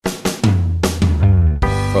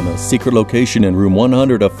From a secret location in room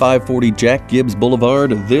 100 of 540 Jack Gibbs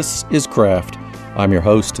Boulevard, this is Craft. I'm your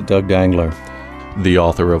host, Doug Dangler. The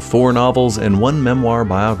author of 4 novels and 1 memoir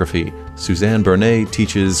biography, Suzanne Bernay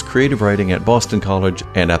teaches creative writing at Boston College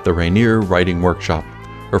and at the Rainier Writing Workshop.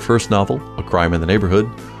 Her first novel, A Crime in the Neighborhood,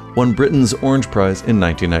 won Britain's Orange Prize in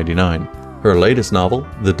 1999. Her latest novel,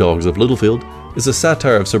 The Dogs of Littlefield, is a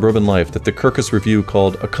satire of suburban life that the Kirkus Review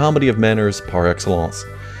called a comedy of manners par excellence,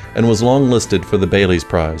 and was long-listed for the Bailey's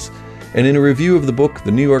Prize. And in a review of the book,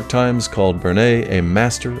 the New York Times called Bernay a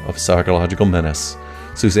master of psychological menace.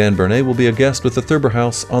 Suzanne Bernay will be a guest with the Thurber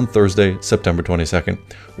House on Thursday, September 22nd.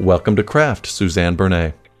 Welcome to Craft, Suzanne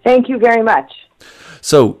Bernay. Thank you very much.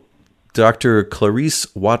 So, Dr.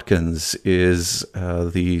 Clarice Watkins is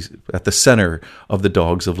at the center of the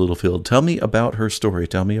Dogs of Littlefield. Tell me about her story.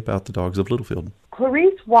 Tell me about the Dogs of Littlefield.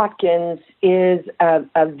 Clarice Watkins is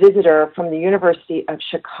a visitor from the University of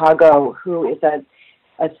Chicago who is a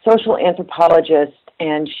social anthropologist,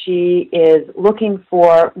 and she is looking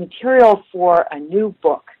for material for a new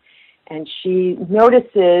book. And she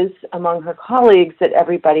notices among her colleagues that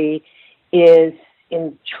everybody is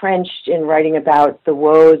entrenched in writing about the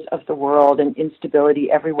woes of the world and instability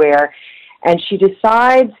everywhere. And she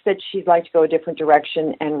decides that she'd like to go a different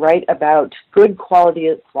direction and write about good quality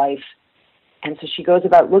of life. And so she goes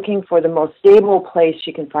about looking for the most stable place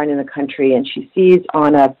she can find in the country. And she sees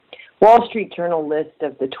on a Wall Street Journal list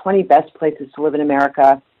of the 20 best places to live in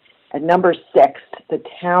America, at number 6, the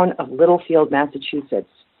town of Littlefield, Massachusetts,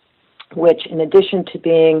 which in addition to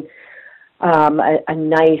being a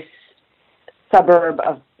nice suburb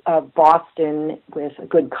of Boston with a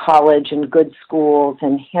good college and good schools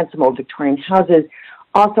and handsome old Victorian houses,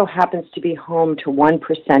 also happens to be home to 1%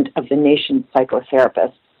 of the nation's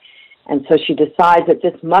psychotherapists. And so she decides that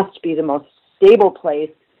this must be the most stable place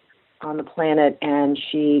on the planet, and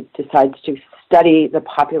she decides to study the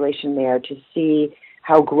population there to see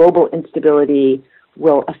how global instability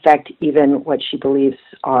will affect even what she believes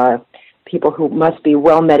are people who must be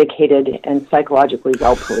well-medicated and psychologically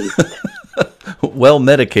well-policed.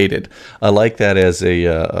 Well-medicated. I like that as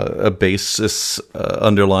a basis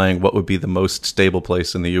underlying what would be the most stable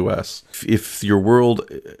place in the U.S. If your world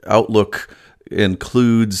outlook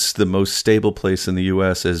includes the most stable place in the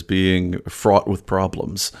U.S. as being fraught with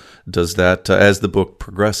problems, does that, as the book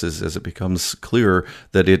progresses, as it becomes clearer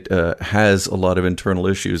that it has a lot of internal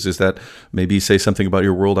issues, does that maybe say something about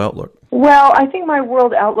your world outlook? Well, I think my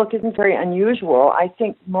world outlook isn't very unusual. I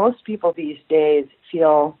think most people these days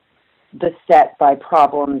feel beset by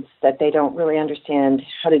problems that they don't really understand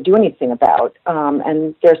how to do anything about.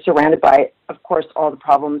 And they're surrounded by, of course, all the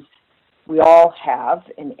problems we all have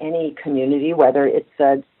in any community, whether it's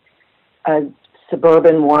a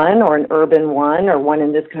suburban one or an urban one or one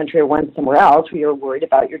in this country or one somewhere else, where you're worried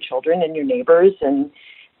about your children and your neighbors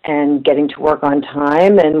and getting to work on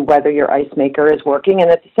time and whether your ice maker is working.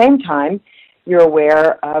 And at the same time, you're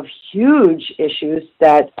aware of huge issues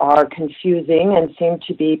that are confusing and seem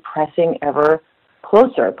to be pressing ever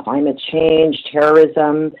closer: climate change,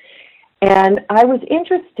 terrorism. And I was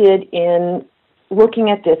interested in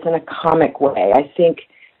looking at this in a comic way. I think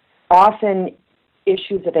often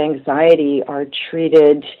issues of anxiety are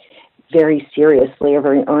treated very seriously or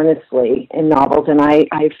very earnestly in novels, and I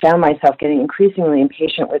found myself getting increasingly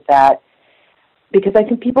impatient with that because I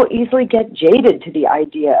think people easily get jaded to the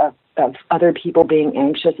idea of other people being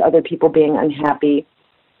anxious, other people being unhappy.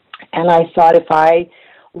 And I thought if I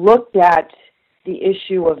looked at the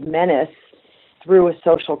issue of menace through a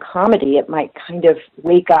social comedy, it might kind of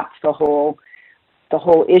wake up the whole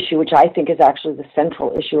issue, which I think is actually the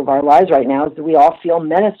central issue of our lives right now, is that we all feel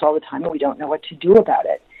menaced all the time and we don't know what to do about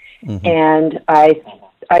it. Mm-hmm. And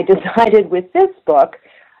I decided with this book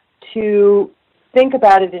to think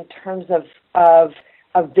about it in terms of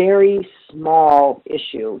a very small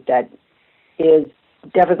issue that is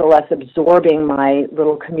nevertheless absorbing my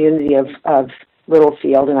little community of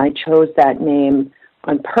Littlefield, and I chose that name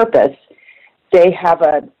on purpose. They have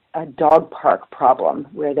a dog park problem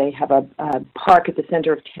where they have a park at the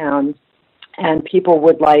center of town, and some people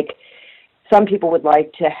would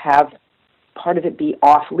like to have part of it be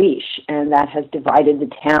off-leash, and that has divided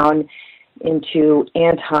the town into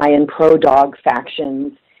anti- and pro-dog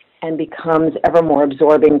factions and becomes ever more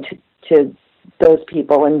absorbing to those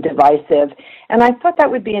people and divisive. And I thought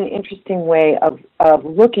that would be an interesting way of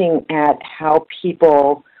looking at how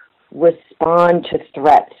people respond to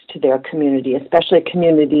threats to their community, especially a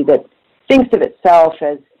community that thinks of itself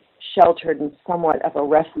as sheltered and somewhat of a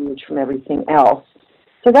refuge from everything else.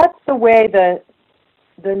 So that's the way the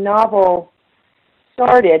novel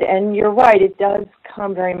started, and you're right, it does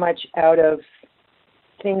come very much out of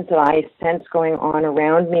things that I sense going on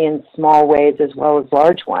around me in small ways as well as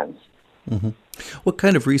large ones. Mm-hmm. What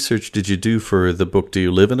kind of research did you do for the book? Do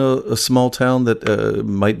you live in a small town that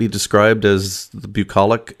might be described as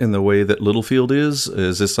bucolic in the way that Littlefield is?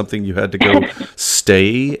 Is this something you had to go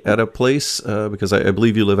stay at a place? Because I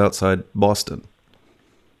believe you live outside Boston.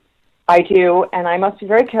 I do, and I must be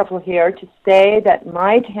very careful here to say that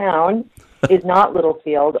my town is not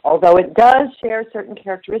Littlefield, although it does share certain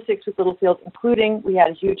characteristics with Littlefield, including we had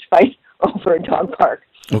a huge fight over a dog park.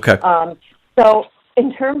 Okay. So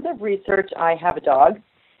in terms of research, I have a dog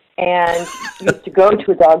and used to go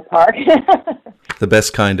to a dog park. The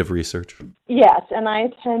best kind of research. Yes, and I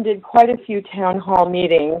attended quite a few town hall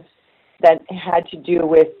meetings that had to do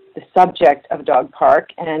with the subject of a dog park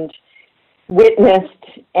and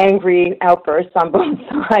witnessed angry outbursts on both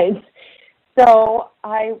sides. So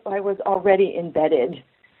I was already embedded,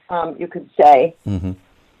 you could say. Mm-hmm.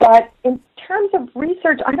 But in terms of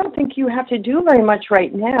research, I don't think you have to do very much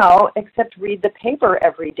right now except read the paper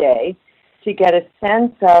every day to get a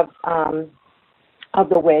sense of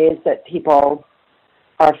the ways that people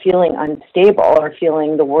are feeling unstable or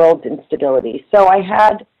feeling the world's instability. So I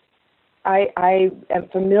am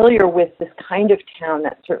familiar with this kind of town.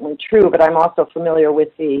 That's certainly true, but I'm also familiar with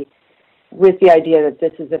the idea that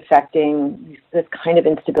this kind of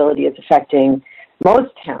instability is affecting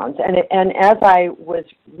most towns. And as I was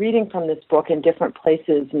reading from this book in different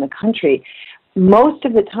places in the country, most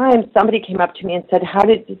of the time somebody came up to me and said,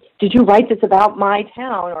 did you write this about my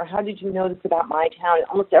town? Or how did you know this about my town? And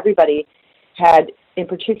almost everybody had, in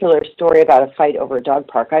particular, a story about a fight over a dog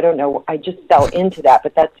park. I don't know. I just fell into that,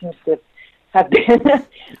 but that seems to have been,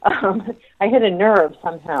 I hit a nerve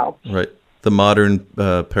somehow. Right. The modern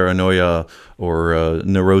paranoia or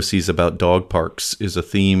neuroses about dog parks is a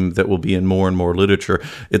theme that will be in more and more literature.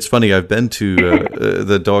 It's funny, I've been to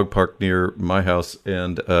the dog park near my house,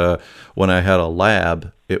 and when I had a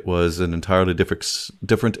lab, it was an entirely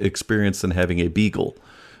different experience than having a beagle,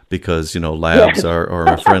 because, labs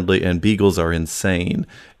are friendly and beagles are insane,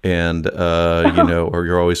 and, or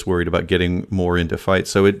you're always worried about getting more into fights.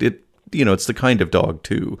 So it's the kind of dog,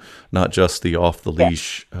 too, not just the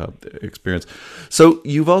off-the-leash experience. So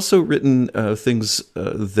you've also written things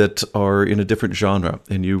that are in a different genre,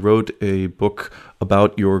 and you wrote a book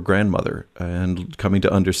about your grandmother and coming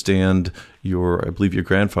to understand I believe your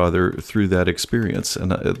grandfather through that experience.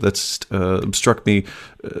 And that's struck me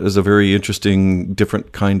as a very interesting,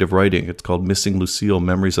 different kind of writing. It's called Missing Lucille,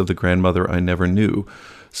 Memories of the Grandmother I Never Knew.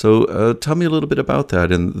 So tell me a little bit about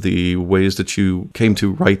that and the ways that you came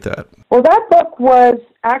to write that. Well, that book was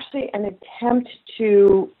actually an attempt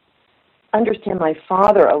to understand my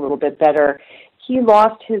father a little bit better. He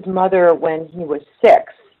lost his mother when he was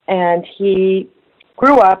 6, and he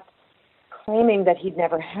grew up claiming that he'd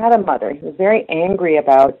never had a mother. He was very angry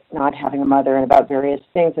about not having a mother and about various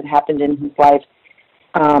things that happened in his life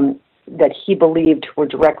that he believed were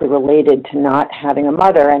directly related to not having a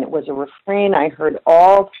mother. And it was a refrain I heard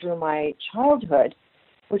all through my childhood,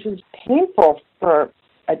 which was painful for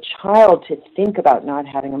a child to think about not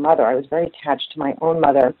having a mother. I was very attached to my own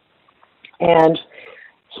mother. And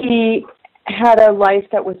he had a life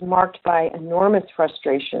that was marked by enormous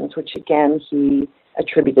frustrations, which again he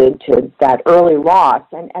attributed to that early loss.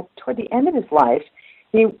 And toward the end of his life,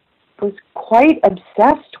 he was quite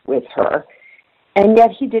obsessed with her. And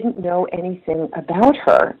yet he didn't know anything about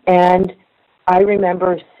her. And I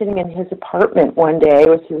remember sitting in his apartment one day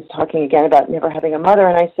as he was talking again about never having a mother,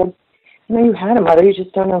 and I said, you had a mother, you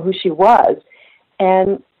just don't know who she was.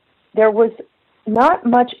 And there was not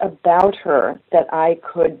much about her that I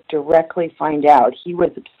could directly find out. He was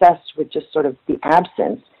obsessed with just sort of the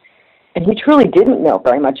absence. And he truly didn't know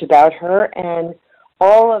very much about her, and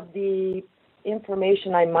all of the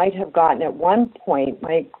information I might have gotten at one point,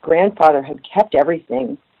 my grandfather had kept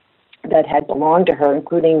everything that had belonged to her,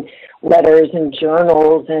 including letters and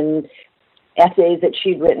journals and essays that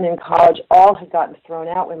she'd written in college. All had gotten thrown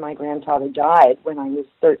out when my grandfather died when I was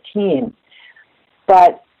 13.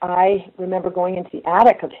 But I remember going into the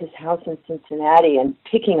attic of his house in Cincinnati and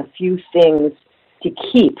picking a few things to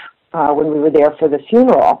keep when we were there for the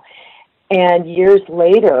funeral. And years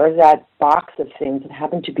later, that box of things, that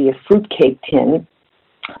happened to be a fruitcake tin,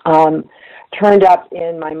 turned up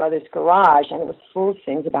in my mother's garage, and it was full of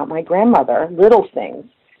things about my grandmother, little things.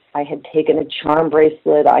 I had taken a charm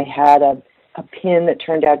bracelet. I had a pin that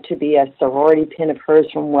turned out to be a sorority pin of hers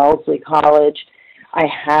from Wellesley College. I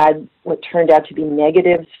had what turned out to be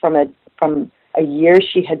negatives from a year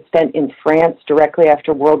she had spent in France directly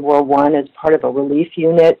after World War I as part of a relief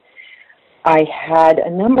unit. I had a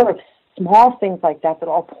number of small things like that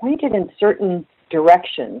all pointed in certain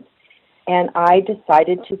directions. and I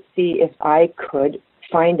decided to see if I could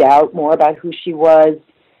find out more about who she was,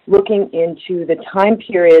 looking into the time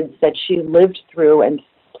periods that she lived through and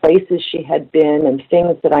places she had been and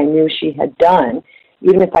things that I knew she had done,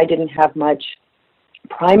 even if I didn't have much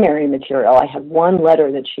primary material. I had one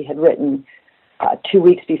letter that she had written 2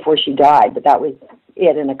 weeks before she died, but that was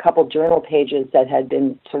it, and a couple journal pages that had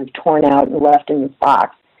been sort of torn out and left in this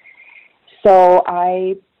box. So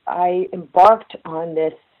I embarked on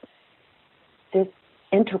this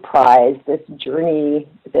enterprise, this journey,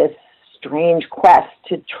 this strange quest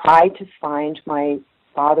to try to find my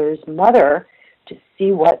father's mother, to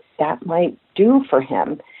see what that might do for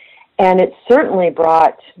him. And it certainly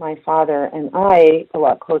brought my father and I a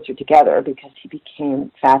lot closer together because he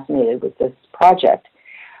became fascinated with this project.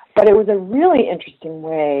 But it was a really interesting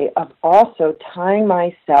way of also tying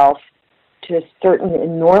myself to certain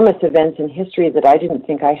enormous events in history that I didn't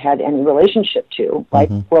think I had any relationship to, like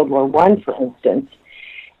World War I, for instance.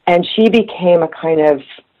 And she became a kind of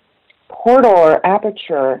portal or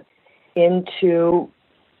aperture into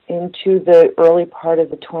the early part of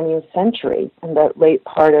the 20th century and the late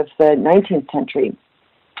part of the 19th century.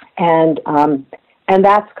 And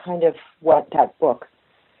that's kind of what that book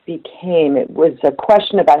became. It was a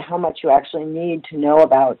question about how much you actually need to know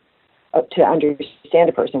about to understand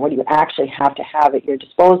a person. What do you actually have to have at your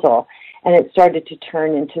disposal? And it started to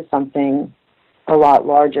turn into something a lot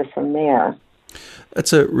larger from there.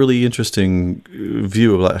 That's a really interesting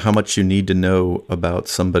view about how much you need to know about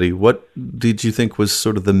somebody. What did you think was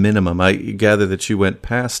sort of the minimum? I gather that you went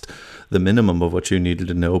past the minimum of what you needed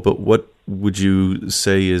to know, but what would you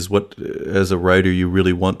say is what, as a writer, you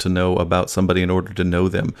really want to know about somebody in order to know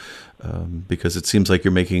them? Because it seems like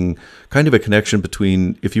you're making kind of a connection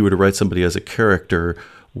between, if you were to write somebody as a character,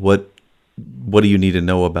 what do you need to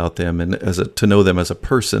know about them? And to know them as a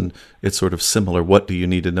person, it's sort of similar. What do you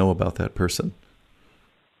need to know about that person?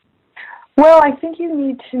 Well, I think you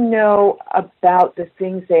need to know about the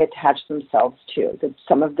things they attach themselves to,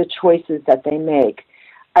 some of the choices that they make.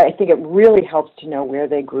 I think it really helps to know where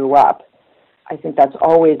they grew up. I think that's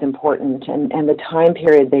always important, and the time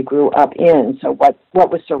period they grew up in. So what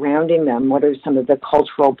was surrounding them? What are some of the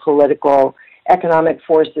cultural, political, economic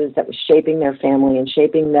forces that was shaping their family and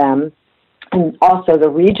shaping them? And also the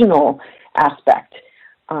regional aspect.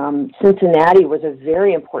 Cincinnati was a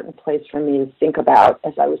very important place for me to think about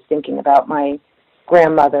as I was thinking about my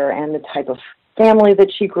grandmother and the type of family that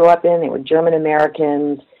she grew up in. They were German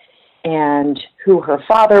Americans, and who her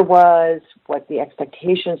father was, what the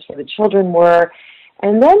expectations for the children were,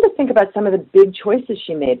 and then to think about some of the big choices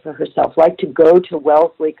she made for herself, like to go to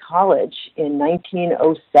Wellesley College in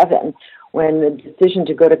 1907, when the decision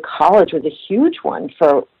to go to college was a huge one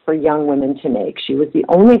for young women to make. She was the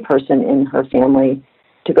only person in her family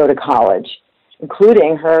to go to college,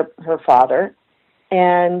 including her father.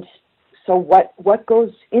 And so what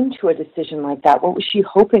goes into a decision like that? What was she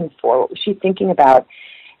hoping for? What was she thinking about?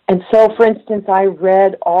 And so, for instance, I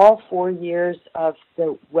read all 4 years of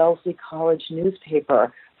the Wellesley College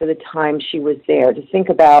newspaper for the time she was there, to think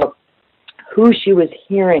about who she was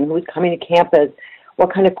hearing, who was coming to campus,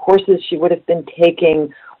 what kind of courses she would have been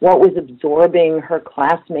taking, what was absorbing her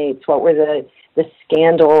classmates, what were the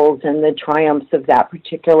scandals and the triumphs of that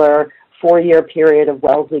particular 4-year period of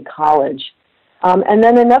Wellesley College. And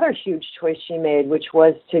then another huge choice she made, which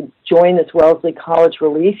was to join this Wellesley College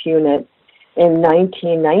Relief Unit in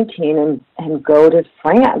 1919 and go to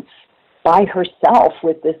France by herself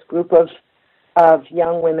with this group of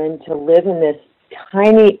young women to live in this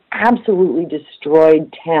tiny, absolutely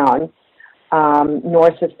destroyed town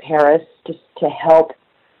north of Paris, just to help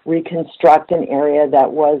reconstruct an area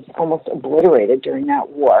that was almost obliterated during that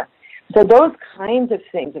war. So those kinds of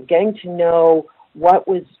things of getting to know what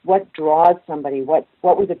draws somebody, what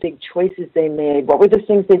were the big choices they made, what were the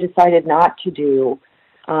things they decided not to do,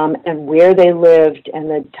 and where they lived and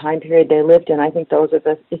the time period they lived in. I think those are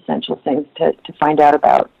the essential things to find out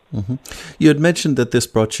about. Mm-hmm. You had mentioned that this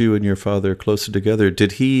brought you and your father closer together.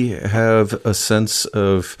 Did he have a sense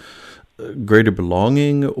of greater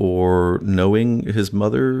belonging or knowing his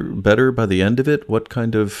mother better by the end of it? What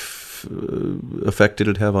kind of effect did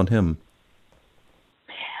it have on him?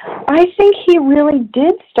 I think he really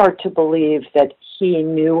did start to believe that he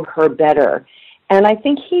knew her better. And I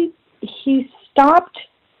think he stopped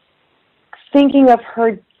thinking of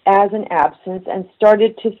her as an absence and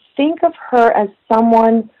started to think of her as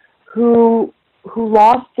someone who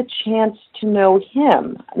lost the chance to know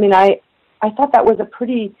him. I mean, I thought that was a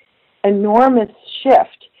pretty enormous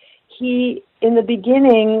shift. He, in the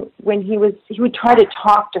beginning, when he would try to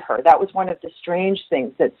talk to her. That was one of the strange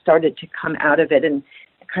things that started to come out of it, and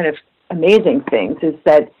kind of amazing things, is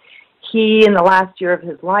that he, in the last year of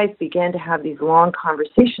his life, began to have these long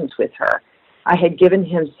conversations with her. I had given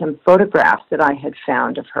him some photographs that I had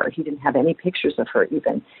found of her. He didn't have any pictures of her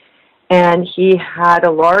even. And he had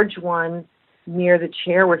a large one near the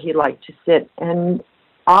chair where he liked to sit. And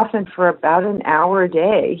often for about an hour a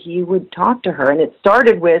day, he would talk to her. And it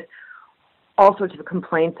started with all sorts of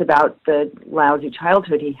complaints about the lousy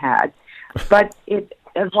childhood he had. But it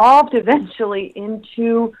evolved eventually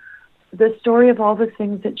into the story of all the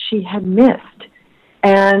things that she had missed.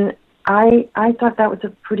 And I thought that was a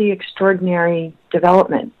pretty extraordinary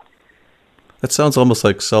development. That sounds almost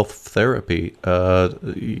like self-therapy,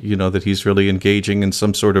 that he's really engaging in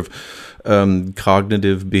some sort of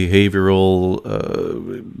cognitive behavioral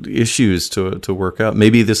issues to work out.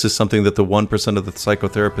 Maybe this is something that the 1% of the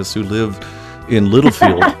psychotherapists who live in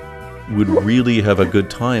Littlefield would really have a good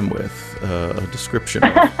time with, a description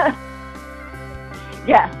of.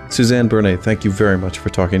 Yes. Suzanne Bernay, thank you very much for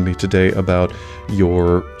talking to me today about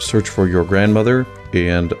your search for your grandmother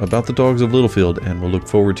and about the dogs of Littlefield, and we'll look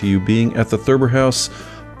forward to you being at the Thurber House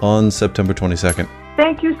on September 22nd.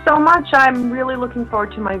 Thank you so much. I'm really looking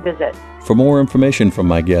forward to my visit. For more information from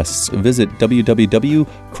my guests, visit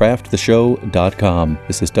www.crafttheshow.com.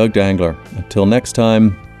 This is Doug Dangler. Until next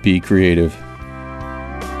time, be creative.